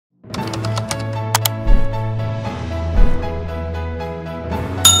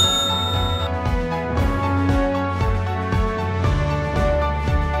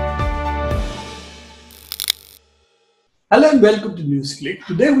Hello and welcome to Newsclick.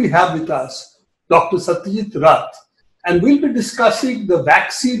 Today we have with us Dr. Satyajit Rath, and we'll be discussing the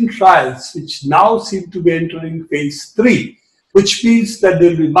vaccine trials which now seem to be entering phase 3, which means that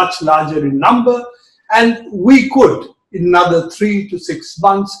they'll be much larger in number, and we could, in another 3 to 6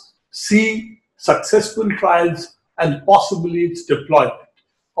 months, see successful trials and possibly its deployment.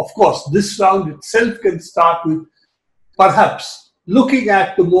 Of course, this round itself can start with perhaps looking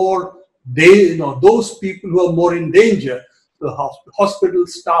at the more those people who are more in danger, the hospital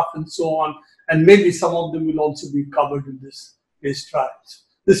staff and so on, and maybe some of them will also be covered in this phase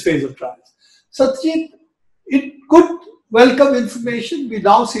of trials. Satyajit, it could welcome information. We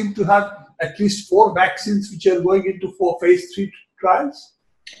now seem to have at least 4 vaccines which are going into 4 phase 3 trials.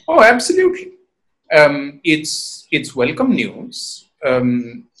 Oh, absolutely. It's welcome news.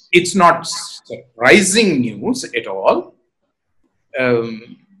 It's not surprising news at all.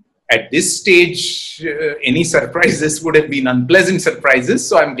 At this stage, any surprises would have been unpleasant surprises.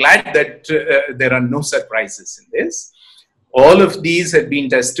 So I'm glad that there are no surprises in this. All of these have been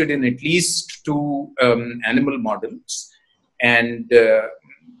tested in at least 2 animal models. And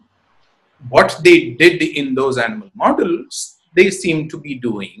what they did in those animal models, they seem to be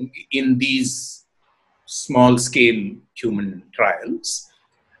doing in these small-scale human trials.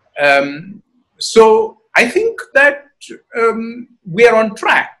 So I think that we are on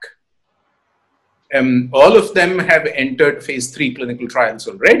track. All of them have entered phase 3 clinical trials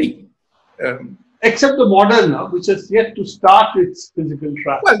already. Except the Moderna, which has yet to start its physical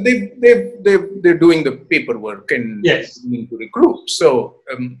trial. Well, they're doing the paperwork and beginning to recruit. So,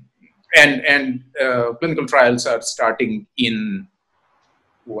 clinical trials are starting in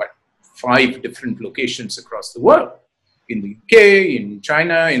 5 different locations across the world. In the UK, in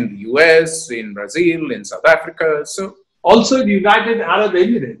China, in the US, in Brazil, in South Africa. So also in the United Arab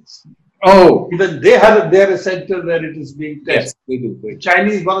Emirates. Oh, even they have a center where it is being tested. Yes, they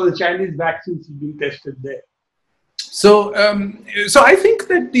do. One of the Chinese vaccines is being tested there. So, so I think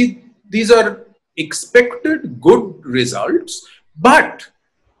that these are expected good results, but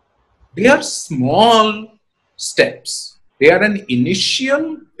they are small steps. They are an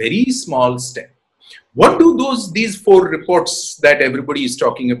initial, very small step. What do these 4 reports that everybody is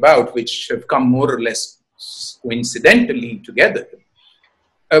talking about, which have come more or less coincidentally together,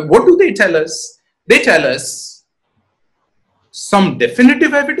 what do they tell us? They tell us some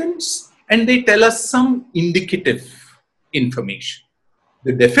definitive evidence and they tell us some indicative information.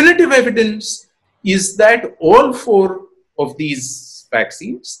 The definitive evidence is that all 4 of these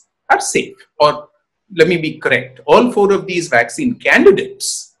vaccines are safe, or let me be correct, all 4 of these vaccine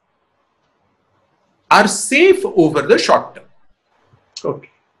candidates are safe over the short term. Okay.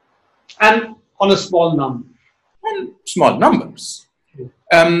 And on a small number. On small numbers.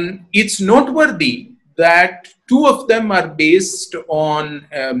 It's noteworthy that 2 of them are based on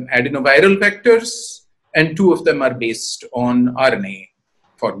adenoviral vectors and 2 of them are based on RNA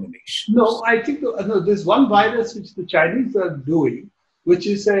formulation. No, I think there's one virus which the Chinese are doing, which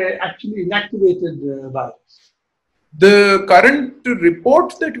is actually inactivated virus. The current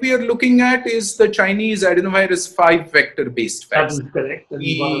report that we are looking at is the Chinese adenovirus 5 vector-based vaccine. That is correct.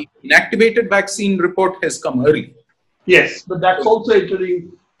 The inactivated vaccine report has come early. Yes, but that's also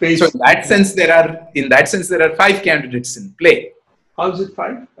entering phase. So in that sense, there are 5 candidates in play. How is it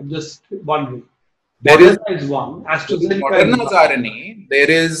 5? I'm just wondering. There is one. Moderna's RNA. There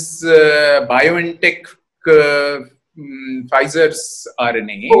is BioNTech, Pfizer's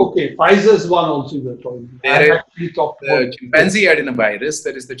RNA. Okay, Pfizer's one also you were talking. There is the chimpanzee adenovirus.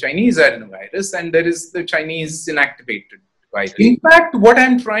 There is the Chinese adenovirus, and there is the Chinese inactivated virus. In fact, what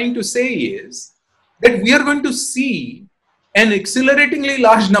I'm trying to say is that we are going to see an acceleratingly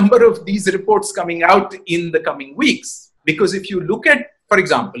large number of these reports coming out in the coming weeks. Because if you look at, for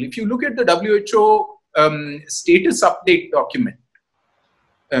example, if you look at the WHO status update document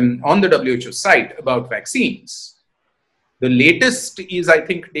on the WHO site about vaccines, the latest is, I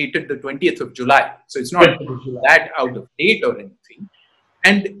think, dated the 20th of July. So it's not that out of date or anything.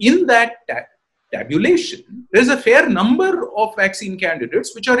 And in that tabulation, there's a fair number of vaccine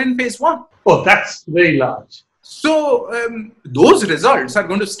candidates which are in phase 1. Oh, that's very large. So those results are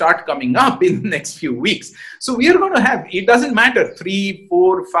going to start coming up in the next few weeks. So we are going to have, it doesn't matter, 3,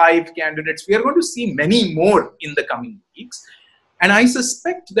 4, 5 candidates. We are going to see many more in the coming weeks. And I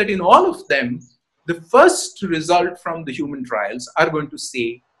suspect that in all of them, the first result from the human trials are going to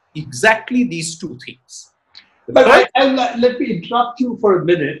say exactly these 2 things. But let me interrupt you for a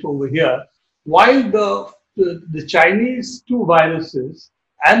minute over here. While the Chinese 2 viruses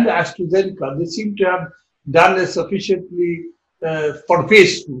and the AstraZeneca, they seem to have done a sufficiently, for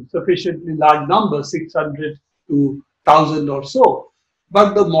phase 2, sufficiently large number, 600 to 1,000 or so.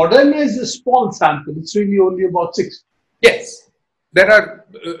 But the Moderna is a small sample. It's really only about 6. Yes, there are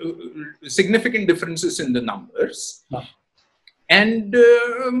significant differences in the numbers. No. And,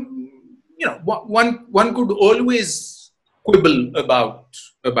 one could always quibble about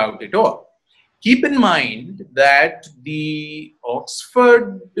it all. Keep in mind that the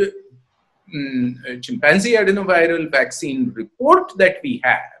Oxford chimpanzee adenoviral vaccine report that we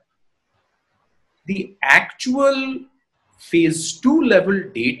have, the actual phase 2 level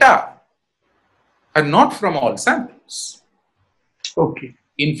data are not from all samples. Okay.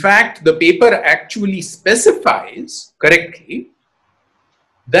 In fact, the paper actually specifies correctly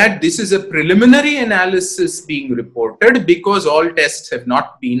that this is a preliminary analysis being reported because all tests have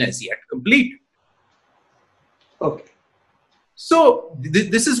not been as yet completed. Okay. So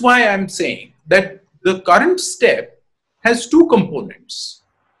this is why I'm saying that the current step has two components.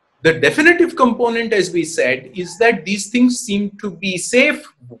 The definitive component, as we said, is that these things seem to be safe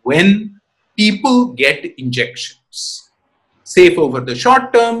when people get injections. Safe over the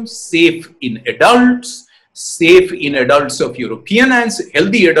short term, safe in adults, safe in adults of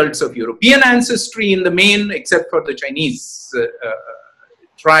healthy adults of European ancestry in the main, except for the Chinese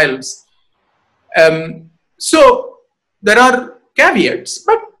trials. So there are caveats,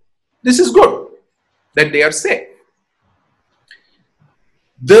 but this is good that they are safe.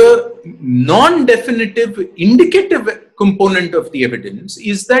 The non-definitive indicative component of the evidence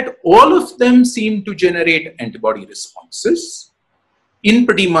is that all of them seem to generate antibody responses in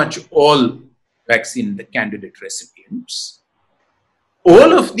pretty much all vaccine candidate recipients.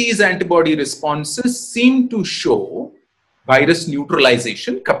 All of these antibody responses seem to show virus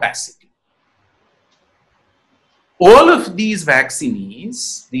neutralization capacity. All of these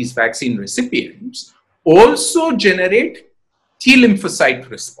vaccinees, these vaccine recipients, also generate T lymphocyte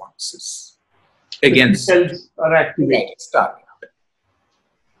responses against cells are activated. target.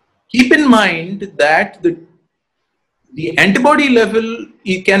 Keep in mind that the antibody level,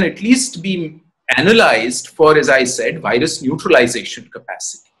 it can at least be analyzed for, as I said, virus neutralization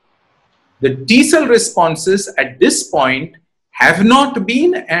capacity. The T cell responses at this point have not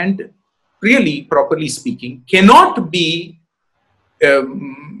been, and really, properly speaking, cannot be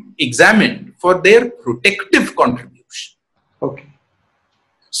examined for their protective contribution. Okay.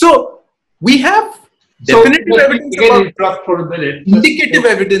 So we have definitive evidence about for a minute. Indicative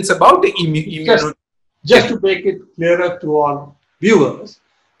evidence about the immunity. Just to make it clearer to our viewers,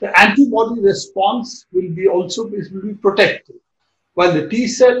 the antibody response will be protective. While the T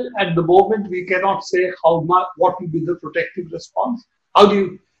cell, at the moment, we cannot say what will be the protective response. How do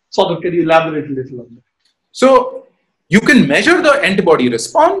you can you elaborate a little on that? So you can measure the antibody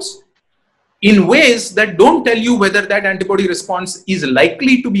response in ways that don't tell you whether that antibody response is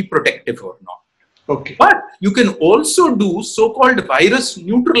likely to be protective or not. Okay. But you can also do so-called virus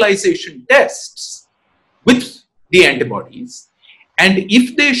neutralization tests with the antibodies. And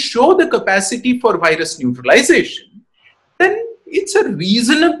if they show the capacity for virus neutralization, then it's a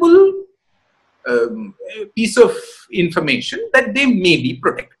reasonable piece of information that they may be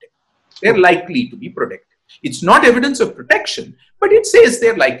protected. They're likely to be protected. It's not evidence of protection, but it says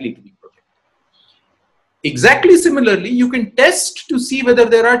they're likely to be protected. Exactly similarly, you can test to see whether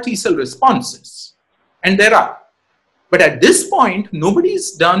there are T cell responses, and there are. But at this point,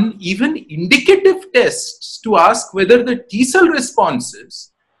 nobody's done even indicative tests to ask whether the T cell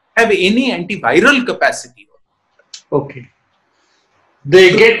responses have any antiviral capacity. Okay.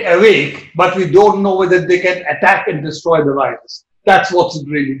 They get awake, but we don't know whether they can attack and destroy the virus. That's what it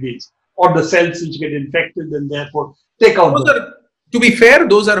really means. Or the cells which get infected and therefore take out to be fair,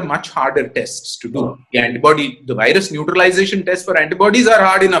 those are much harder tests to do. The virus neutralization tests for antibodies are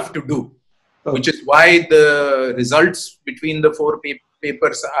hard enough to do, which is why the results between the 4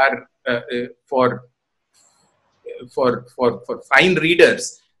 papers are for fine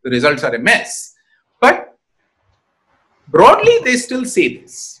readers. The results are a mess, but broadly they still say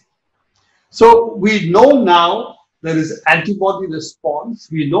this. So we know now there is antibody response.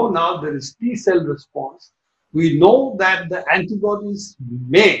 We know now there is T cell response. We know that the antibodies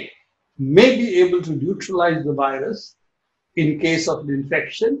may be able to neutralize the virus in case of an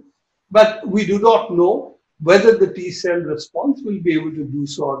infection, but we do not know whether the T cell response will be able to do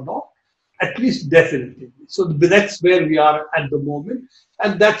so or not, at least definitively. So that's where we are at the moment.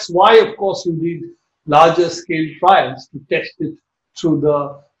 And that's why, of course, you need larger scale trials to test it through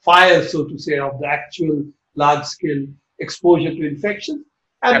the fire, so to say, of the actual large scale exposure to infection,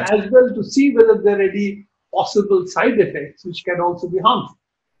 and as well to see whether there are any possible side effects which can also be harmful.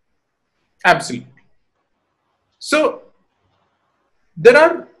 Absolutely. So there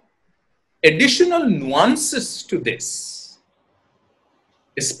are additional nuances to this,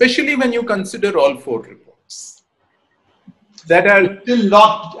 especially when you consider all four reports that are still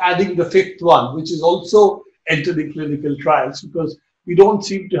not adding the fifth one, which is also entering clinical trials, because we don't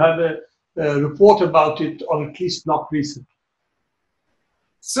seem to have a report about it, or at least not recently.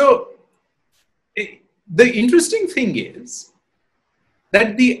 So the interesting thing is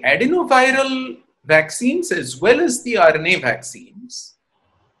that the adenoviral vaccines as well as the RNA vaccines,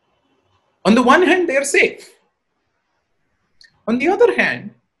 on the one hand, they're safe. On the other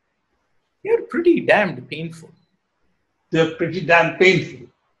hand, they're pretty damned painful. They're pretty damn painful.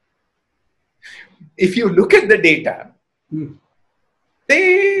 If you look at the data,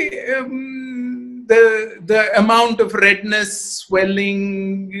 the amount of redness,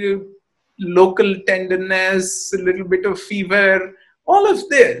 swelling, local tenderness, a little bit of fever, all of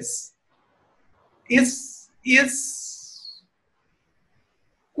this is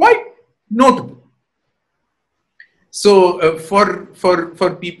quite notable. So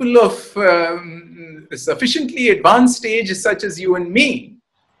for people of sufficiently advanced stage such as you and me,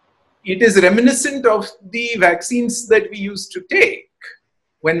 it is reminiscent of the vaccines that we used to take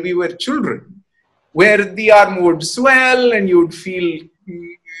when we were children, where the arm would swell and you would feel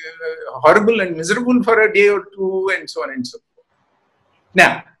horrible and miserable for a day or two, and so on and so forth.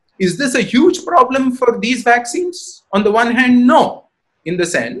 Now, is this a huge problem for these vaccines? On the one hand, no, in the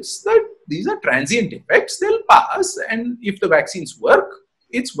sense that these are transient effects, they'll pass, and if the vaccines work,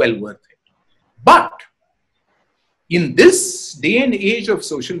 it's well worth it. But in this day and age of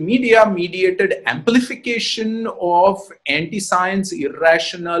social media mediated amplification of anti-science,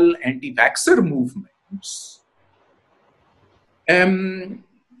 irrational, anti-vaxxer movements,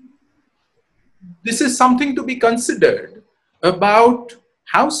 this is something to be considered about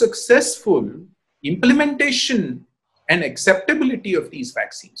how successful implementation and acceptability of these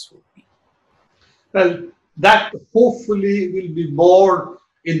vaccines will be. Well, that hopefully will be more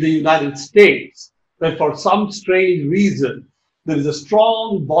in the United States, that for some strange reason, there is a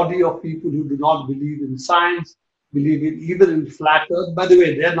strong body of people who do not believe in science, believe in even in flat earth. By the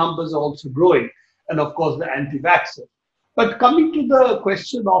way, their numbers are also growing, and of course the anti-vaxxer. But coming to the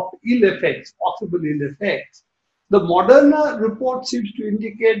question of ill effects, possible ill effects, the Moderna report seems to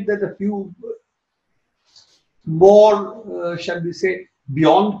indicate that a few more, shall we say,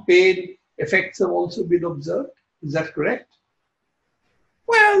 beyond pain effects have also been observed. Is that correct?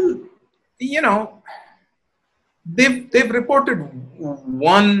 Well, you know, they've reported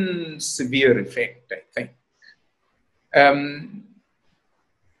one severe effect, I think.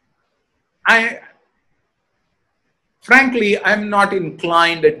 Frankly, I'm not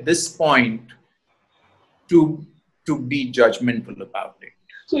inclined at this point to be judgmental about it.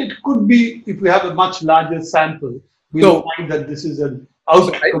 So it could be, if we have a much larger sample, we'll find that this is an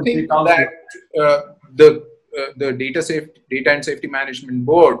outcome. So I think that the data and safety management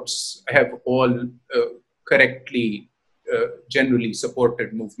boards have all correctly generally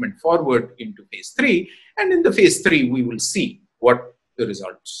supported movement forward into phase 3, and in the phase 3 we will see what the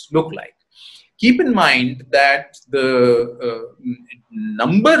results look like. Keep in mind that the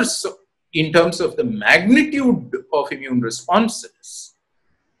numbers in terms of the magnitude of immune responses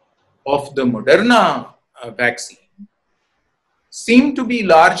of the Moderna vaccine seem to be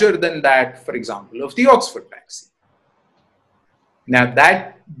larger than that, for example, of the Oxford vaccine. Now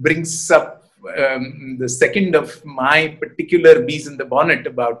that brings up the second of my particular bees in the bonnet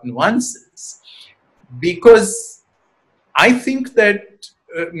about nuances, because I think that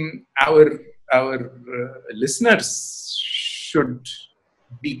our listeners should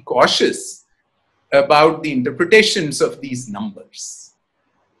be cautious about the interpretations of these numbers.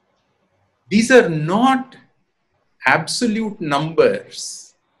 These are not absolute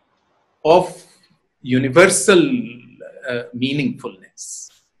numbers of universal meaningfulness.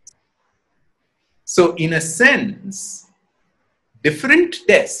 So in a sense, different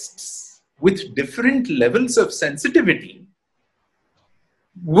tests with different levels of sensitivity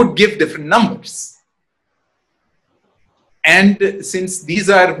would give different numbers. And since these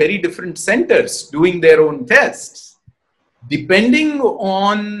are very different centers doing their own tests, depending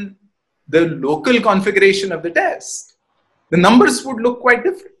on the local configuration of the test, the numbers would look quite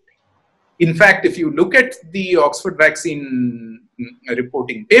different. In fact, if you look at the Oxford vaccine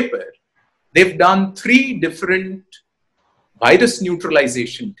reporting paper, they've done 3 different virus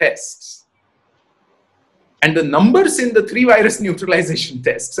neutralization tests. And the numbers in the 3 virus neutralization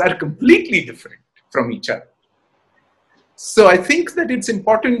tests are completely different from each other. So I think that it's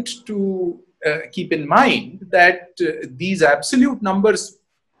important to keep in mind that these absolute numbers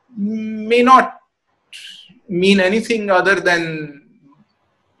may not mean anything other than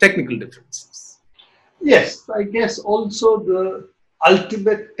technical differences. Yes, I guess also the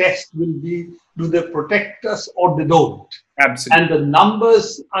ultimate test will be, do they protect us or they don't? Absolutely. And the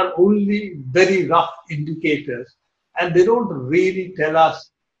numbers are only very rough indicators, and they don't really tell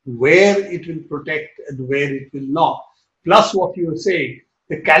us where it will protect and where it will not. Plus, what you were saying,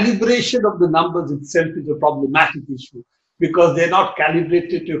 the calibration of the numbers itself is a problematic issue because they're not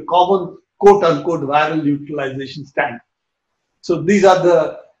calibrated to a common quote unquote viral neutralization standard. So these are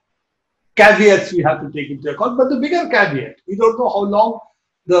the caveats we have to take into account. But the bigger caveat, we don't know how long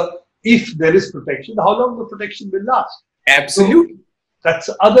if there is protection, how long the protection will last. Absolutely. So that's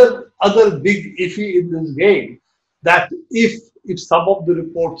other big issue in this game. That if some of the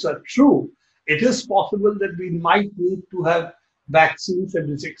reports are true, it is possible that we might need to have vaccines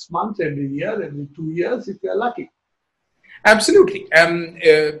every 6 months, every year, every 2 years, if we are lucky. Absolutely.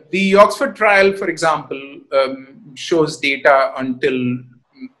 The Oxford trial, for example, shows data until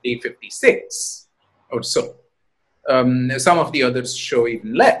day 56 or so. Some of the others show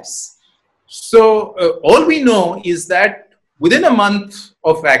even less. So all we know is that within a month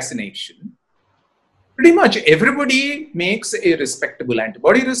of vaccination, pretty much everybody makes a respectable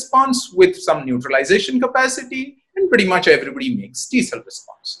antibody response with some neutralization capacity, and pretty much everybody makes T-cell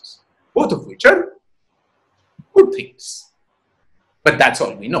responses, both of which are good things. But that's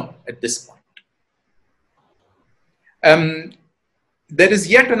all we know at this point. There is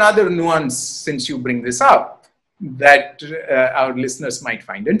yet another nuance, since you bring this up, that our listeners might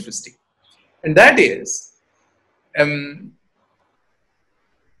find interesting. And that is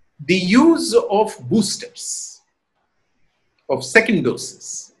the use of boosters, of second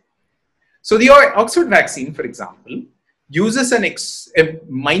doses. So the Oxford vaccine, for example, uses a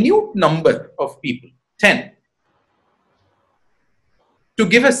minute number of people, 10, to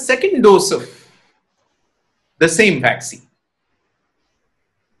give a second dose of the same vaccine.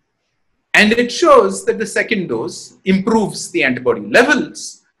 And it shows that the second dose improves the antibody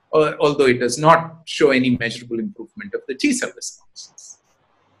levels, although it does not show any measurable improvement of the T-cell responses.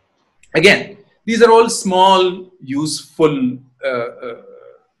 Again, these are all small, useful,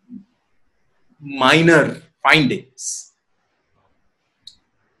 minor findings.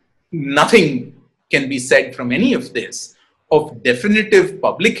 Nothing can be said from any of this of definitive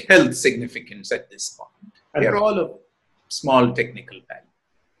public health significance at this point. They are all of small technical value.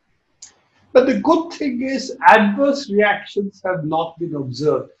 But the good thing is adverse reactions have not been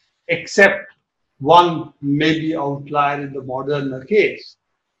observed, except one maybe outlier in the Moderna case.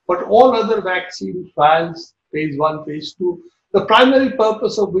 But all other vaccine trials, phase 1, phase 2, the primary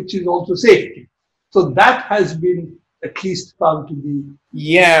purpose of which is also safety. So that has been at least found to be.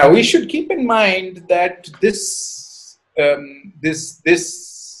 Yeah, we should keep in mind that this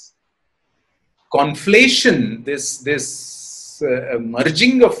conflation, this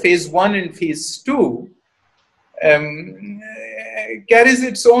merging of phase 1 and phase 2 carries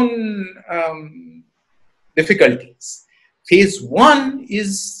its own difficulties. Phase 1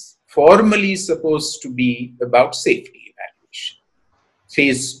 is formally supposed to be about safety evaluation.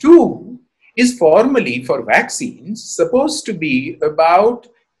 Phase 2 is formally, for vaccines, supposed to be about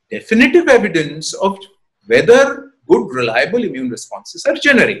definitive evidence of whether good, reliable immune responses are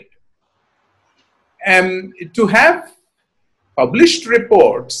generated. To have published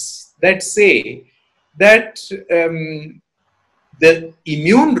reports that say that the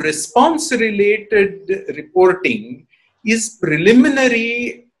immune response related reporting is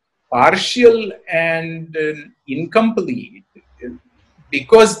preliminary, partial, and incomplete,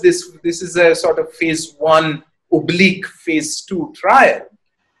 because this is a sort of phase 1 oblique phase 2 trial,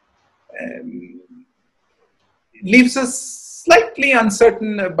 leaves us slightly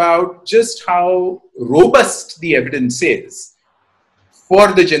uncertain about just how robust the evidence is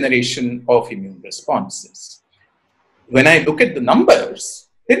for the generation of immune responses. When I look at the numbers,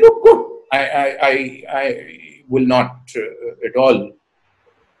 they look good. I will not at all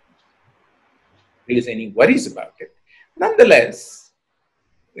raise any worries about it. Nonetheless,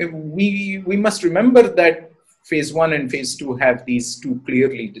 we must remember that phase 1 and phase 2 have these two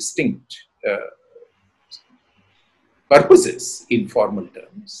clearly distinct purposes in formal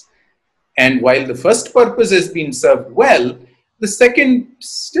terms. And while the first purpose has been served well, the second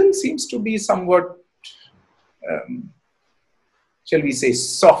still seems to be somewhat, shall we say,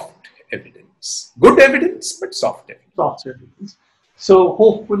 soft evidence. Good evidence, but soft evidence. Soft evidence. So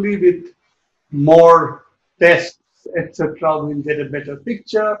hopefully with more tests, etc., we'll get a better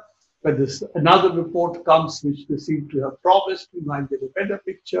picture. When another report comes, which they seem to have promised, we might get a better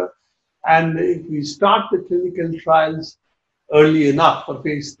picture. And if we start the clinical trials early enough for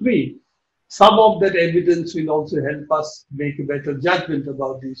phase 3, some of that evidence will also help us make a better judgment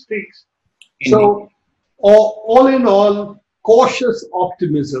about these things. Indeed. So, all in all, cautious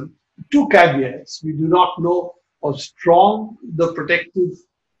optimism. Two caveats. We do not know how strong the protective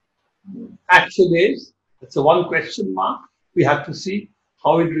action is. That's a one question mark. We have to see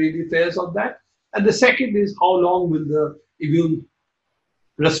how it really fares on that. And the second is how long will the immune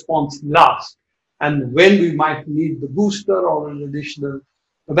response last, and when we might need the booster or an additional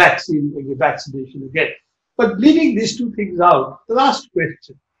vaccination again. But leaving these two things out, the last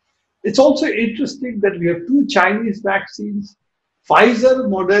question. It's also interesting that we have two Chinese vaccines, Pfizer,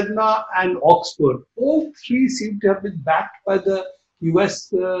 Moderna, and Oxford. All three seem to have been backed by the US,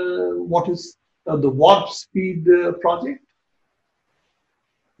 the Warp Speed project.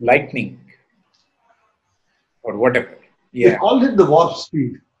 Lightning or whatever. They Yeah, called it the Warp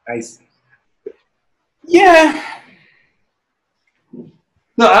Speed. I see. Yeah,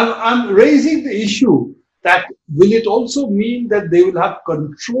 Now, I'm raising the issue that will it also mean that they will have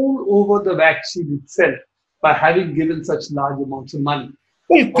control over the vaccine itself by having given such large amounts of money?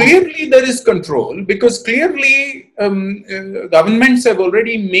 well, clearly there is control because clearly governments have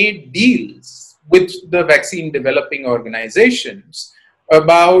already made deals with the vaccine developing organizations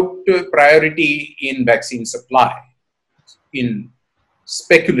about priority in vaccine supply in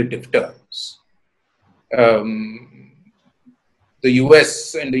speculative terms. The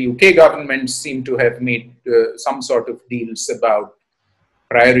US and the UK governments seem to have made some sort of deals about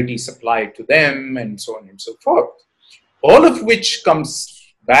priority supply to them and so on and so forth. All of which comes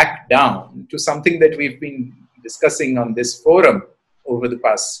back down to something that we've been discussing on this forum over the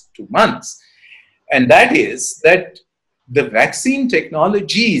past 2 months. And that is that the vaccine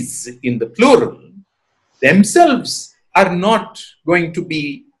technologies in the plural themselves are not going to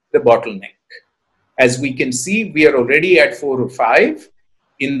be the bottleneck. As we can see, we are already at 4 or 5.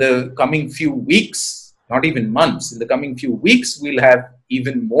 In the coming few weeks, not even months, in the coming few weeks, we'll have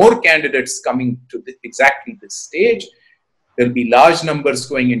even more candidates coming to exactly this stage. There'll be large numbers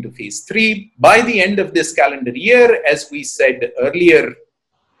going into phase 3. By the end of this calendar year, as we said earlier,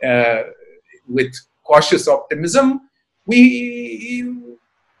 with cautious optimism, we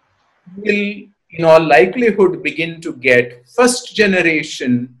will, in all likelihood, begin to get first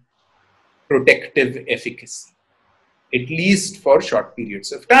generation protective efficacy, at least for short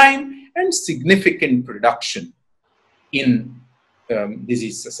periods of time, and significant reduction in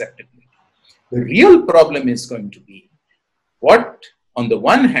disease susceptibility. The real problem is going to be what, on the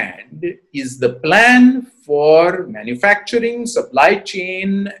one hand, is the plan for manufacturing, supply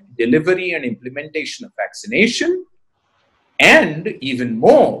chain, delivery, and implementation of vaccination, and even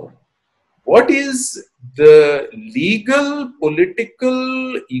more, what is the legal,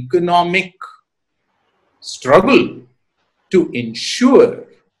 political, economic struggle to ensure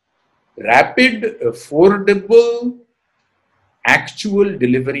rapid, affordable, actual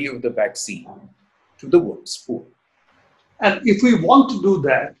delivery of the vaccine to the world's poor? And if we want to do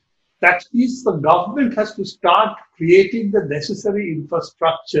that, that means the government has to start creating the necessary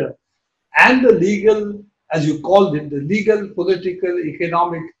infrastructure and the legal, as you called it, the legal, political,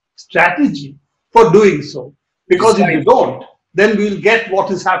 economic strategy for doing so. Because if you don't, then we'll get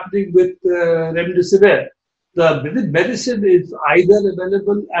what is happening with remdesivir. The medicine is either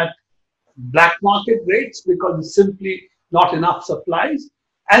available at black market rates because it's simply not enough supplies,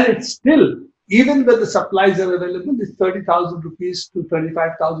 and it's still, even when the supplies are available, it's 30,000 rupees to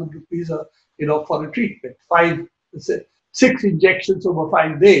 35,000 rupees, for a treatment. 6 injections over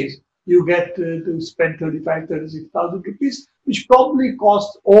 5 days, you get to spend 36,000 rupees, which probably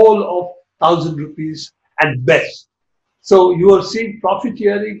costs all of 1,000 rupees at best. So you are seeing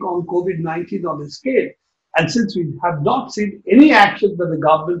profiteering on COVID-19 on a scale. And since we have not seen any action by the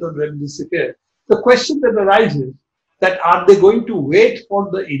government on remdesivir, the question that arises that are they going to wait for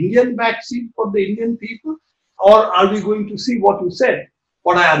the Indian vaccine for the Indian people, or are we going to see what you said,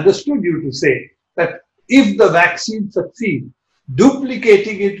 what I understood you to say, that if the vaccine succeeds,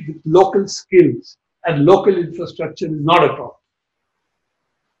 duplicating it with local skills and local infrastructure is not a problem?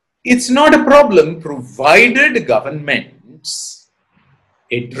 It's not a problem provided governments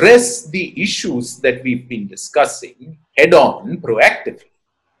address the issues that we've been discussing head on proactively.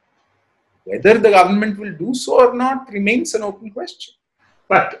 Whether the government will do so or not remains an open question.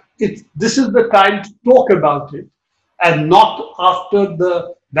 But this is the time to talk about it, and not after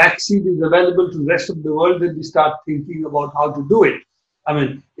the vaccine is available to the rest of the world that we start thinking about how to do it. I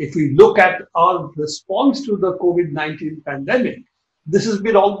mean, if we look at our response to the COVID-19 pandemic, this has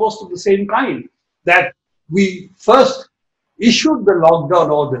been almost of the same kind, that we first issued the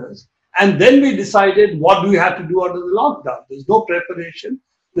lockdown orders, and then we decided what do we have to do under the lockdown. There's no preparation.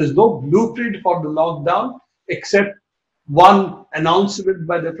 There's no blueprint for the lockdown except one announcement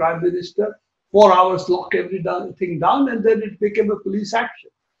by the Prime Minister, 4 hours lock everything down, and then it became a police action.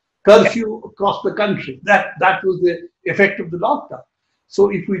 Curfew across the country. That was the effect of the lockdown. So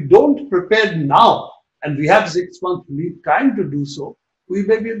if we don't prepare now, and we have 6 months lead time to do so, we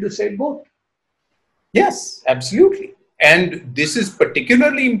may be in the same boat. Yes, absolutely. And this is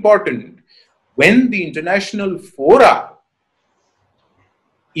particularly important when the international fora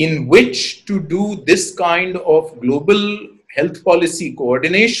in which to do this kind of global health policy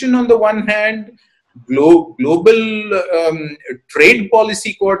coordination on the one hand, global trade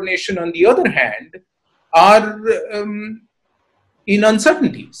policy coordination on the other hand, are in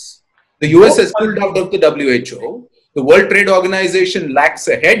uncertainties. The US has pulled out of the WHO. The World Trade Organization lacks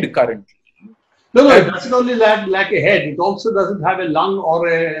a head currently. No, it doesn't only lack a head. It also doesn't have a lung or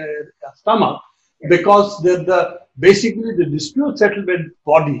a stomach, because basically the dispute settlement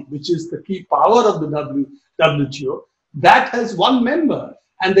body, which is the key power of the WHO, that has one member,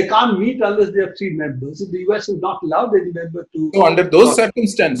 and they can't meet unless they have 3 members. The US is not allowed any member to. So under those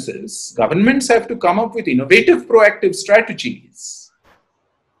circumstances, governments have to come up with innovative, proactive strategies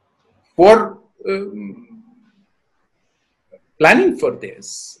for planning for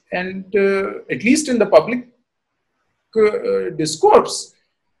this. And at least in the public discourse,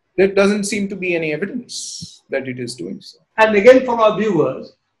 there doesn't seem to be any evidence that it is doing so. And again, for our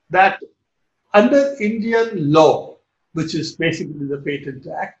viewers, that under Indian law, which is basically the Patent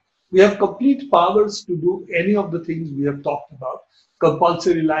Act, we have complete powers to do any of the things we have talked about.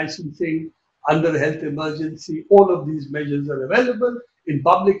 Compulsory licensing, under health emergency, all of these measures are available. In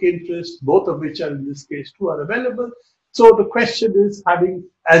public interest, both of which are in this case too are available. So the question is having,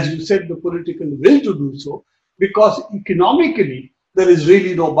 as you said, the political will to do so, because economically, there is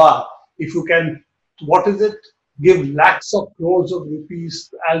really no bar. If you can, give lakhs of crores of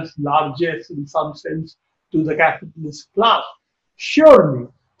rupees as largesse in some sense to the capitalist class, surely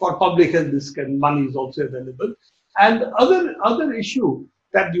for public health, money is also available. And other issue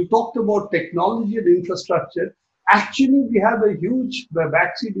that you talked about, technology and infrastructure, actually we have a huge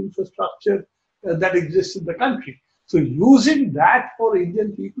vaccine infrastructure that exists in the country. So using that for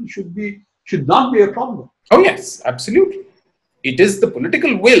Indian people should not be a problem. Oh yes, absolutely. It is the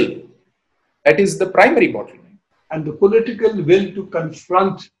political will that is the primary bottleneck. And the political will to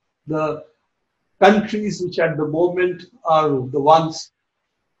confront the countries which at the moment are the ones,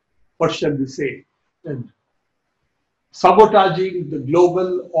 what shall we say, and sabotaging the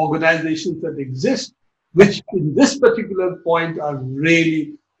global organizations that exist, which in this particular point are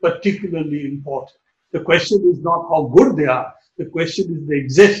really particularly important. The question is not how good they are, the question is they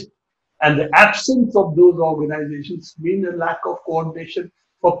exist. And the absence of those organizations mean a lack of coordination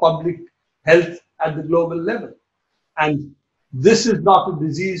for public health at the global level. And this is not a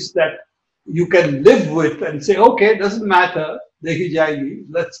disease that you can live with and say, okay, it doesn't matter, dekhi jayegi,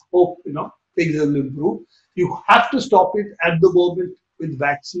 let's hope, things will improve. You have to stop it at the moment with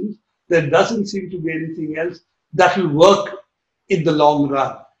vaccines. There doesn't seem to be anything else that will work in the long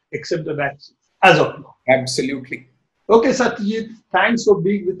run, except the vaccines, as of now. Absolutely. Okay, Satyajit, thanks for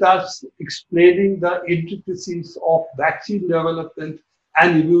being with us, explaining the intricacies of vaccine development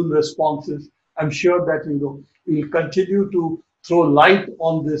and immune responses. I'm sure that you'll continue to throw light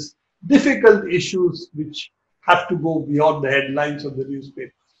on this difficult issues which have to go beyond the headlines of the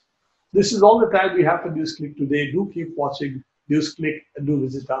newspaper. This is all the time we have for Newsclick today. Do keep watching Newsclick and do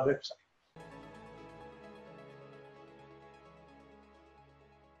visit our website.